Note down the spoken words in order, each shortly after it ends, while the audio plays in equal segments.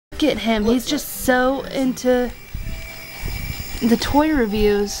Look at him. He's just so into the toy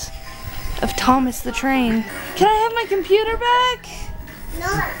reviews of Thomas the Train. Can I have my computer back?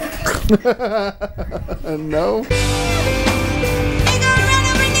 No. No.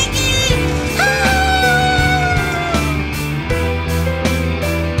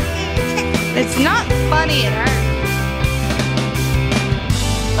 It's not funny, it hurts.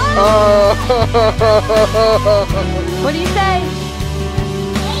 What do you say?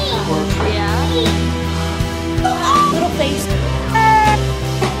 Yeah. Little face.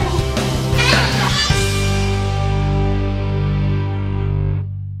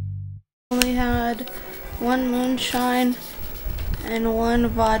 Only had one moonshine and one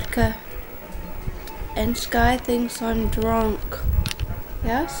vodka. And Sky thinks I'm drunk.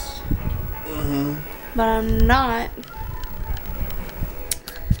 Yes? But I'm not.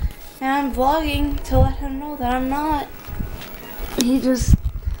 And I'm vlogging to let him know that I'm not. He just...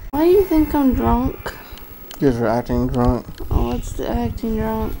 Why do you think I'm drunk? Because you're acting drunk. Oh, what's the acting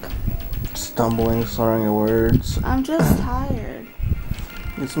drunk? Stumbling, slurring your words. I'm just tired.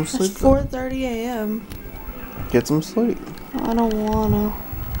 Get some sleep. It's 4:30 a.m. Get some sleep. I don't wanna.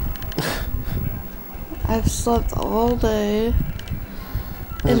 I've slept all day.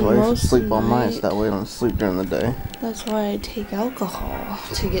 That's why you should sleep all night, night. so that way you don't sleep during the day. That's why I take alcohol,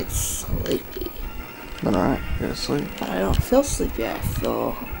 to get sleepy. But alright, go to sleep. But I don't feel sleepy, I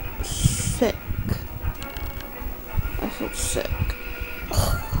feel sick. I feel sick.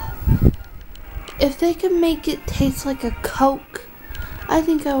 If they could make it taste like a Coke, I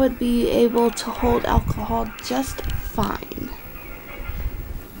think I would be able to hold alcohol just fine.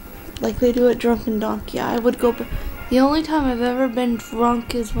 Like they do at Drunken Donkey. I would go... The only time I've ever been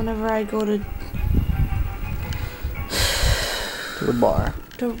drunk is whenever I go to the bar.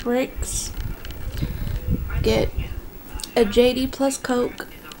 To Rick's, get a JD plus Coke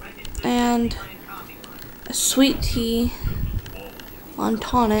and a sweet tea on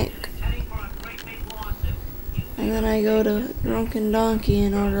tonic, and then I go to Drunken Donkey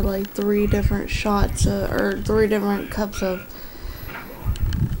and order like 3 different shots or 3 different cups of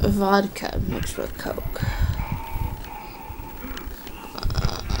vodka mixed with Coke.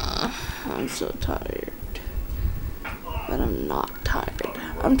 I'm so tired, but I'm not tired.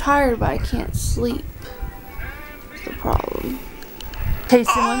 I'm tired, but I can't sleep. That's the problem.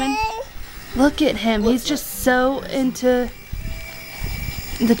 Tasting women. Look at him. He's just so into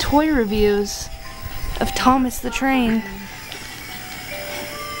the toy reviews of Thomas the Train.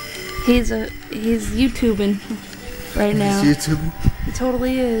 He's YouTubing right now. He's YouTubing? He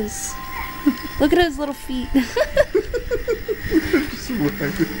totally is. Look at his little feet.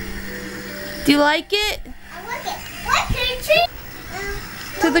 Do you like it? I like it. What can you treat?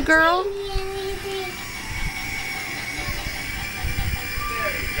 To the girl?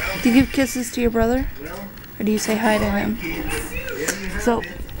 Do you give kisses to your brother? Or do you say hi to him? So,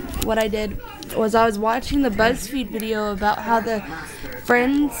 what I did was I was watching the BuzzFeed video about how the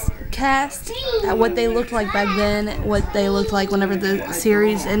Friends cast, what they looked like back then, what they looked like whenever the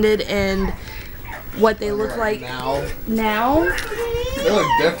series ended, and what they look like now. They look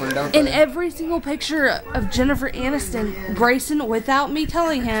different, don't they? In every single picture of Jennifer Aniston, Grayson, without me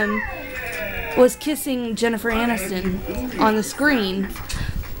telling him, was kissing Jennifer Aniston on the screen.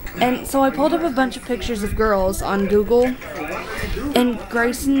 And so I pulled up a bunch of pictures of girls on Google, and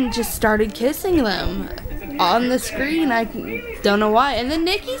Grayson just started kissing them on the screen. I don't know why. And then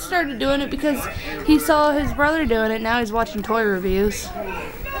Nikki started doing it because he saw his brother doing it. Now he's watching toy reviews.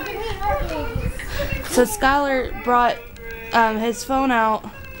 So Skylar brought his phone out,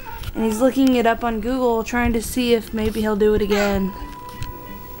 and he's looking it up on Google, trying to see if maybe he'll do it again.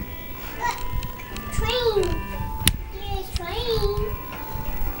 Train. There's train.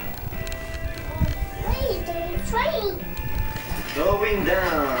 Wait, there's train. Going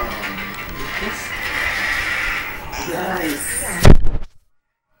down. Nice.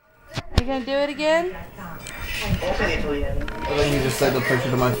 You gonna do it again? Open it, William. I think you just sent the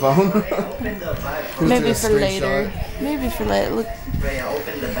picture to my phone. Open the bag. Maybe for later. Maybe for later. Look, Freya,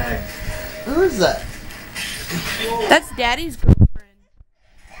 open the bag. Who is that? that's Daddy's girlfriend.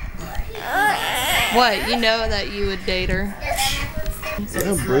 What? You know that you would date her.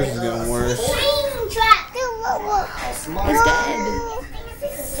 That bruise is getting worse. Train track. He's dead.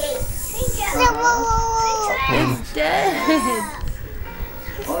 He's dead.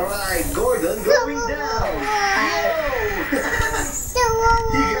 Alright, Gordon, going down.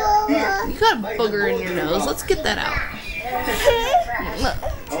 You got a booger in your nose. Let's get that out. Look.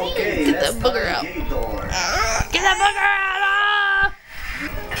 Okay, Get that booger out. Get that booger out! Ah!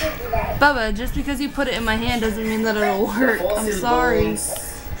 Bubba, just because you put it in my hand doesn't mean that it'll work. I'm sorry.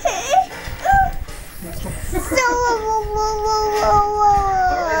 Alright,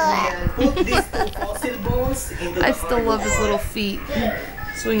 Leanne, put these two fossil bones into the I still love his cargo little feet.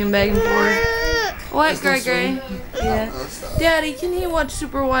 Swinging back and forth. What, Gray Gray? Yeah. Daddy, can you watch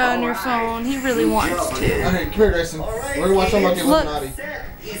Super Y on your phone? He really wants to. Okay, come here, Grayson. We're gonna watch something about the Look. Illuminati. set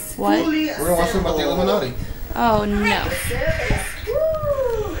is What? fully We're gonna watch something about the Illuminati. Oh no. The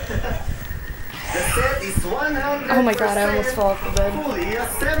set is 100% Oh my god, I almost fell off the bed. fully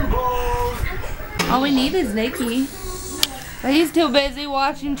assembled. All we need is Nikki. But he's too busy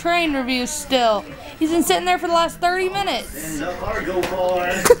watching train reviews still. He's been sitting there for the last 30 minutes. And the cargo car.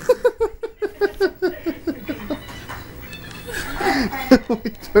 We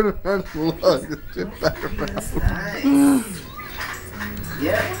turn around and look. Get back around. Nice.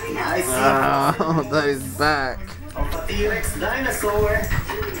 Yep, I see. Oh, that is back. Of a T-Rex dinosaur.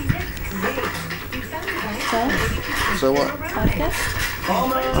 So what? Podcast? I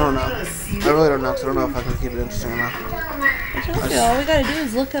don't know. I really don't know, 'cause I don't know if I can keep it interesting or not. All we gotta do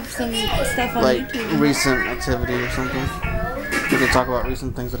is look up some stuff on Like YouTube. recent activity or something. We can talk about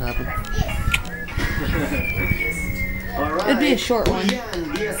recent things that happened. Alright. It'd be a short one.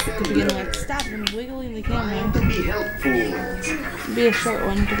 Leanne, the To begin assembler. with. Stop him wiggling the Trying camera. to be helpful. It'd be a short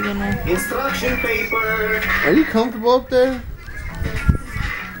one to begin with. Instruction paper. Are you comfortable up there?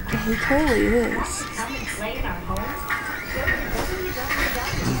 He totally is.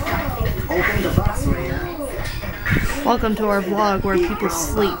 Open the box, Leanne. Welcome to our vlog where people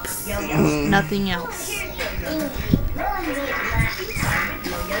sleep. Nothing else.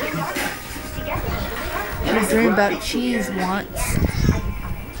 I was dreaming about cheese once.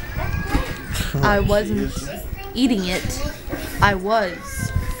 I wasn't eating it. I was.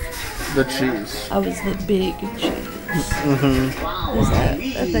 The cheese. I was the big cheese. Mm-hmm. Is that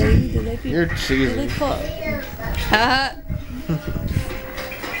a thing? Do they people? You're Do they cheesy. call it? Haha.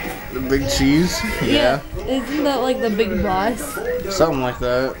 The big cheese? Yeah. Isn't that like the big boss? Something like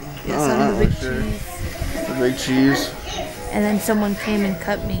that. Yes, I I'm don't the know big for sure. cheese. The big cheese. And then someone came and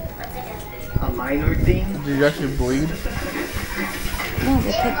cut me. A minor thing. Did you actually bleed? No,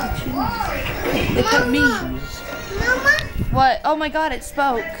 they cut the cheese. They cut me. What? Oh my god, it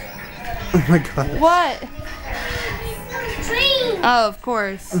spoke. Oh my god. What? Train. Oh, of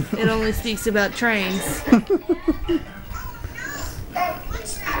course. It only speaks about trains.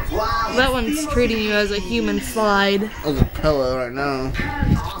 Wow. That one's treating you as a human slide. There's a pillow right now.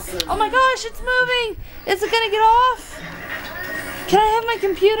 Awesome. Oh my gosh, it's moving! Is it gonna get off? Can I have my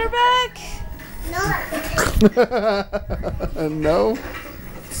computer back? No. No?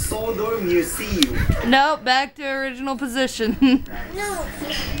 Sodor Museum. Nope, back to original position. No.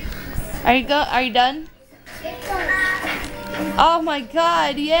 Are you done? Oh my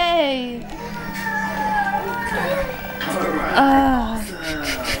god, yay!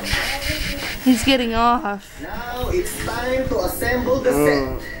 He's getting off. Now it's time to assemble the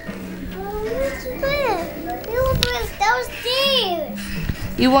set. Downstairs.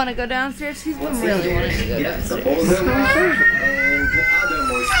 You want to go downstairs? He's been really wanting to go Get downstairs. the boulder map and other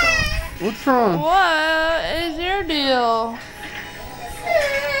more stuff. What's wrong? What is your deal?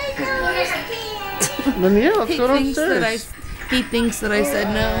 Then yeah, let's He go thinks downstairs. he thinks that I said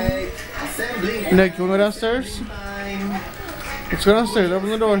no. Alright, assembling. Nick, you wanna go downstairs? Time. Let's go downstairs. Open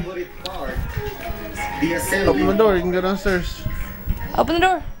the door. Put it apart. The assembly. Open the door. You can go downstairs. Open the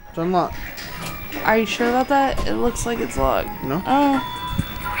door. It's unlocked. Are you sure about that? It looks like it's locked. No? Oh.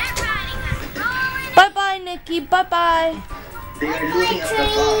 Bye bye, Nikki. Bye bye. They are looking at the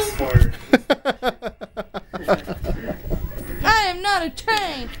box for. I am not a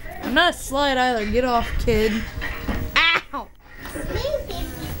train. I'm not a slide either. Get off, kid. Ow!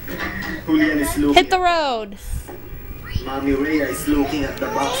 Julian is looking. Hit the road. Mommy Rhea is looking at the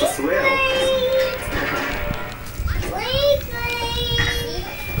box as well.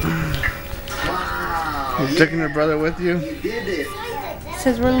 Wow. You taking your brother with you? You did it.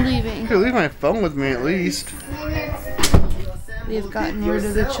 Says we're leaving. You could leave my phone with me at least. We've gotten rid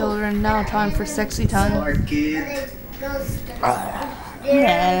of the children. Now time for sexy time. Smart kid. Oh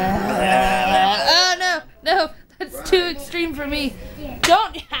no, no, that's too extreme for me.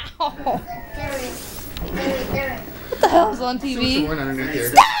 Don't. Ow. What the hell's on What's TV? going underneath here?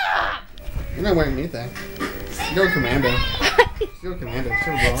 Stop! You're not wearing anything. You're going commando. You're commando.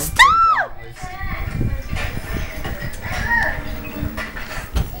 You're wrong. Stop!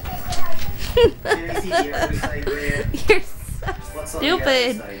 Can I see the other side there? You're so What's on the other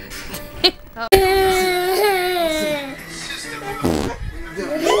stupid. side?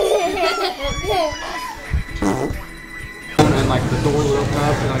 And like the door will open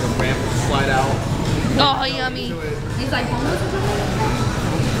up and like a ramp will slide out. Oh, yummy. He's like,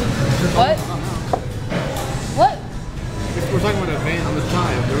 what?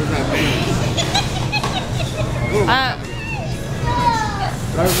 time ago.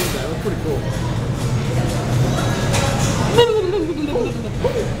 But I remember that. It was pretty cool.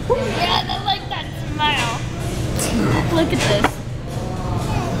 Yeah, I like that smile. Look at this.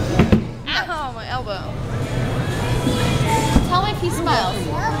 Ow, my elbow. Tell me if he smiles.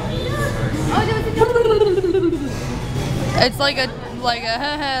 It's like a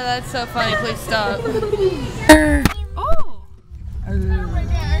haha, that's so funny, please stop. Oh!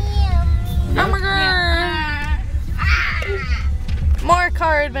 Oh my god! More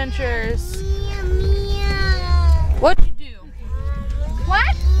car adventures. What'd you do?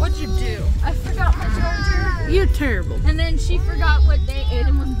 What? What'd you do? I forgot my charger. You're terrible. And then she forgot what day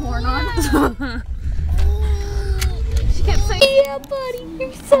Aiden was born on. She kept saying, "Yeah, buddy,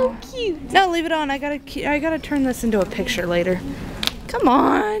 you're so cute." No, leave it on. I gotta turn this into a picture later. Come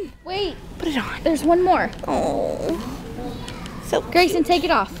on. Wait, Put it on. there's one more. Oh. So Grayson, take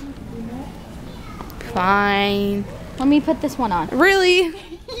it off. fine. Let me put this one on. Really?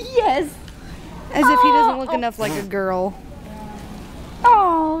 Yes. As if he doesn't look enough like a girl.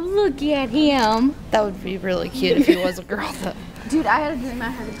 Oh, look at him. That would be really cute if he was a girl though. Dude, I had a dream I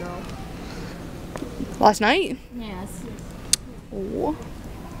had a girl. Last night? Yes. Oh.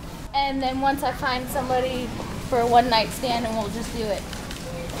 And then once I find somebody for a one night stand, and we'll just do it.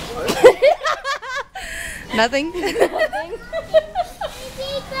 Nothing? Baby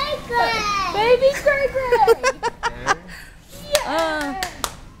Gray Gray. Baby Gray Gray.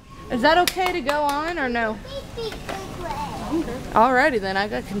 Is that okay to go on or no? Baby Gray Gray. Alrighty then, I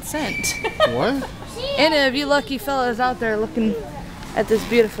got consent. What? Any of you lucky fellas out there looking at this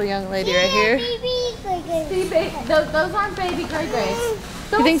beautiful young lady right here? Baby Gray Gray. See, those aren't baby Gray Grays.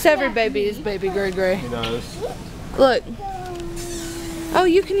 He thinks every baby is baby Gray Gray. He does. Look. Oh,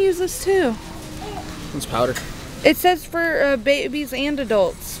 you can use this too. It's powder. It says for babies and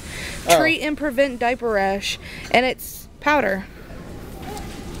adults. Oh. Treat and prevent diaper rash. And it's powder.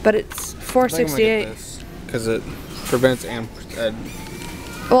 But it's $4.68. Because it prevents and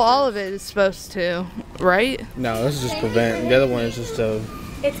Well, all of it is supposed to, right? no, this is just prevent. The other one is just a.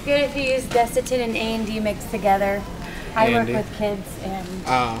 It's good if you use Desitin and A&D mixed together. I work A&D. with kids and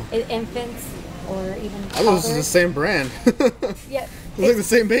infants or even I thought this is the toddlers. same brand. Yeah. It's like the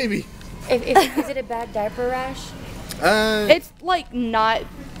same baby. Is it a bad diaper rash? It's like not,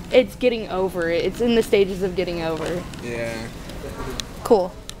 it's getting over it. It's in the stages of getting over it. Yeah.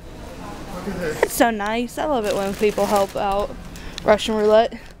 Cool. It's so nice. I love it when people help out. Russian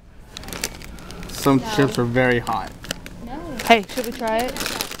roulette. Some chips are very hot. Hey, should we try it?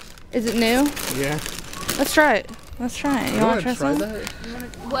 Is it new? Yeah. Let's try it. Let's try it. You want to try some? that?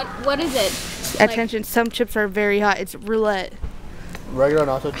 What is it? Attention, some chips are very hot. It's roulette. Regular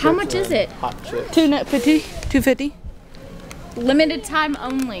nacho chips. How much is and it? Hot chips. $2.50. Limited time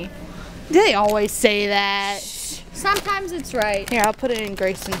only. They always say that. Sometimes it's right. Here, I'll put it in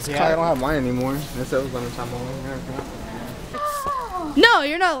Grayson's Yeah, I cart. don't have mine anymore. That's what was limited time only. No,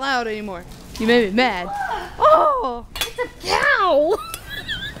 you're not allowed anymore. You made me mad. Oh, It's a cow.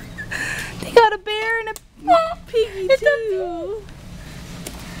 they got a bear and a piggy too.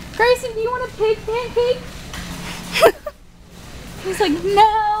 Grayson, do you want a pig pancake? He's like, no,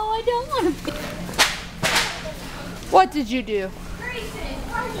 I don't want a pig. What did you do? Grayson,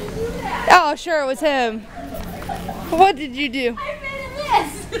 why did you do that? Oh, sure, it was him. What did you do? I made a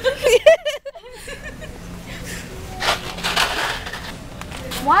list.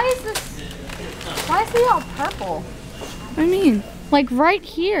 Why is he all purple? What do you mean? Like right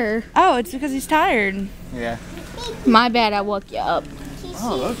here. Oh, it's because he's tired. Yeah. My bad, I woke you up.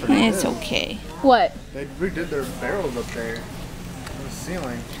 Oh, those are good. It's okay. What? They redid their barrels up there. On the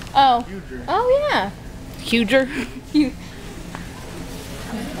ceiling. Oh. Huger. Oh yeah. Huger.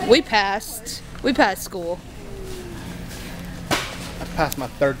 We passed. We passed school. I passed my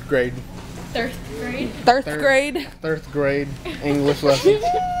third grade. Third grade. Third grade. Third grade English lesson.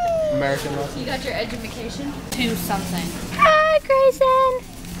 American lesson. You got your education? To something. Hi, Grayson.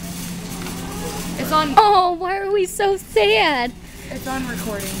 It's on. Oh, why are we so sad? It's on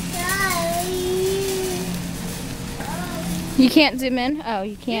recording. You can't zoom in? Oh,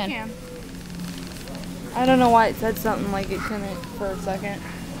 you can. I don't know why it said something like it couldn't for a second.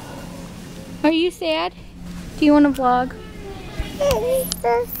 Are you sad? Do you want to vlog?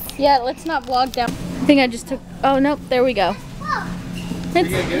 Yeah, let's not vlog down. I think I just took. Oh, nope. There we go. You gonna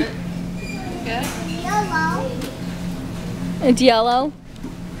get it? Yellow. It's yellow.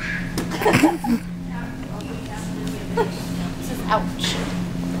 Ouch.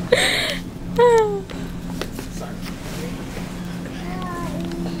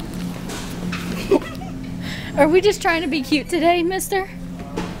 Are we just trying to be cute today, mister?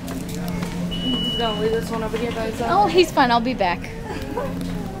 gonna leave this one over here by himself. Oh, he's fine. I'll be back.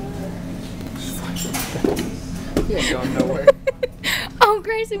 He ain't going nowhere. Oh,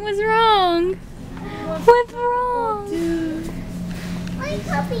 Grayson, what's wrong? What's wrong? My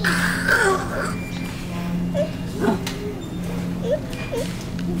puppy.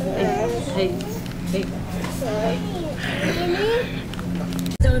 Hey.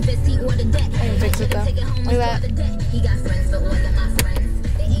 Fix it though. Look at that.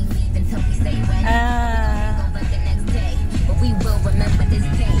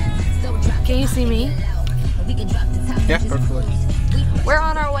 Can you see me? Yeah, perfectly. We're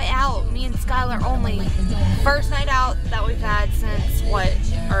on our way out, me and Skylar only. First night out that we've had since, what,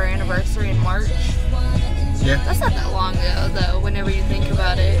 our anniversary in March? Yeah. That's not that long ago, though, whenever you think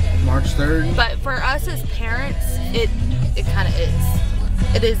about it. March 3rd. But for us as parents, it kind of is.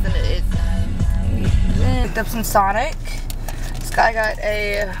 It is and it isn't. Picked up some Sonic. Sky got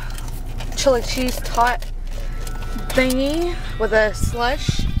a chili cheese tot thingy with a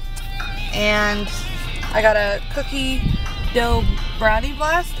slush. And I got a cookie dough brownie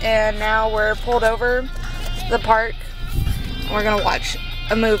blast. And now we're pulled over to the park. And we're gonna watch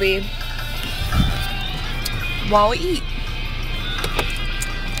a movie while we eat.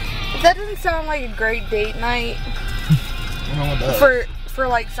 If that doesn't sound like a great date night for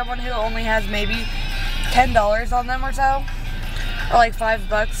like someone who only has maybe $10 on them or so, or like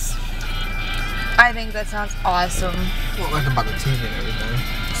 $5, I think that sounds awesome. Well, I have to buy the TV and everything.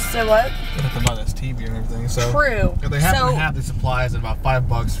 So what? I have to buy this TV and everything. So True. If they happen to have the supplies at about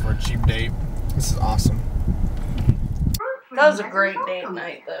 $5 for a cheap date, this is awesome. That was a great date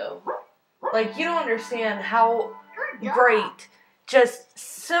night, though. Like, you don't understand how great just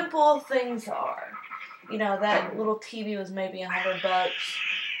simple things are. You know, that little TV was maybe $100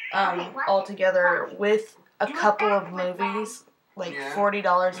 altogether with a couple of movies, like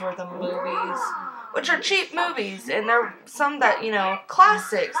 $40 worth of movies, which are cheap movies, and they're some that, you know,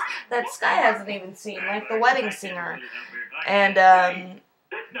 classics that Sky hasn't even seen, like The Wedding Singer. And,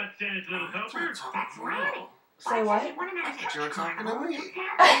 say what? I thought you were talking to me.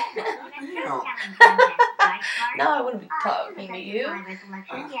 No, I wouldn't be talking to you.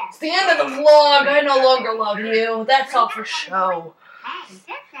 It's the end of the vlog. I no longer love you. That's all for show.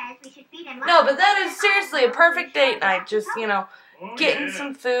 No, but that is seriously a perfect date night. Just, you know, getting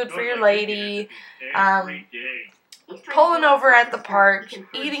some food for your lady, pulling over at the park,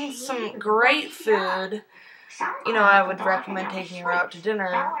 eating some great food. You know, I would recommend taking her out to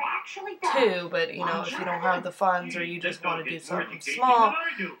dinner too, but, you know, if you don't have the funds or you just want to do something small,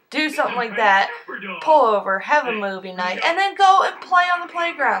 do something like that, pull over, have a movie night, and then go and play on the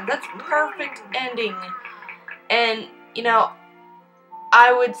playground. That's perfect ending. And, you know,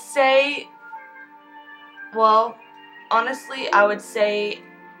 I would say, well, honestly, I would say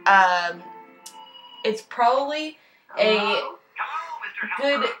it's probably a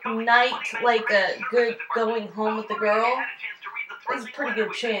good night, like a good going home with the girl. There's a pretty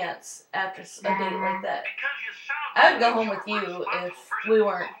good chance after a date like that. I would go home with you if we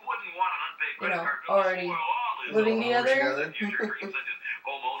weren't, you know, already living together.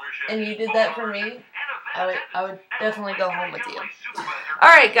 And you did that for me. I would definitely go home with you.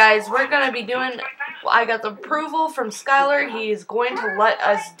 Alright guys, we're going to be doing, I got the approval from Skylar. He is going to let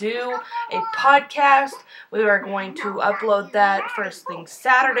us do a podcast. We are going to upload that first thing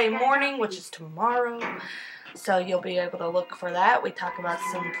Saturday morning, which is tomorrow. So you'll be able to look for that. We talk about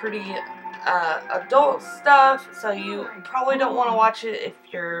some pretty adult stuff, so you probably don't want to watch it if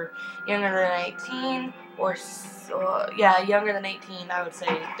you're younger than 18, or yeah, younger than 18. I would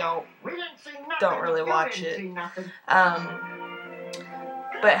say don't really watch it.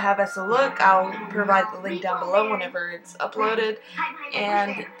 But have us a look. I'll provide the link down below whenever it's uploaded.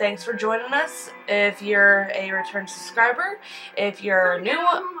 And thanks for joining us. If you're a return subscriber, if you're a new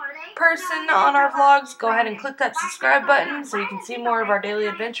person on our vlogs, go ahead and click that subscribe button so you can see more of our daily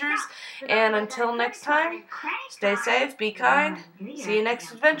adventures. And until next time, stay safe, be kind, see you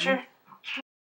next adventure.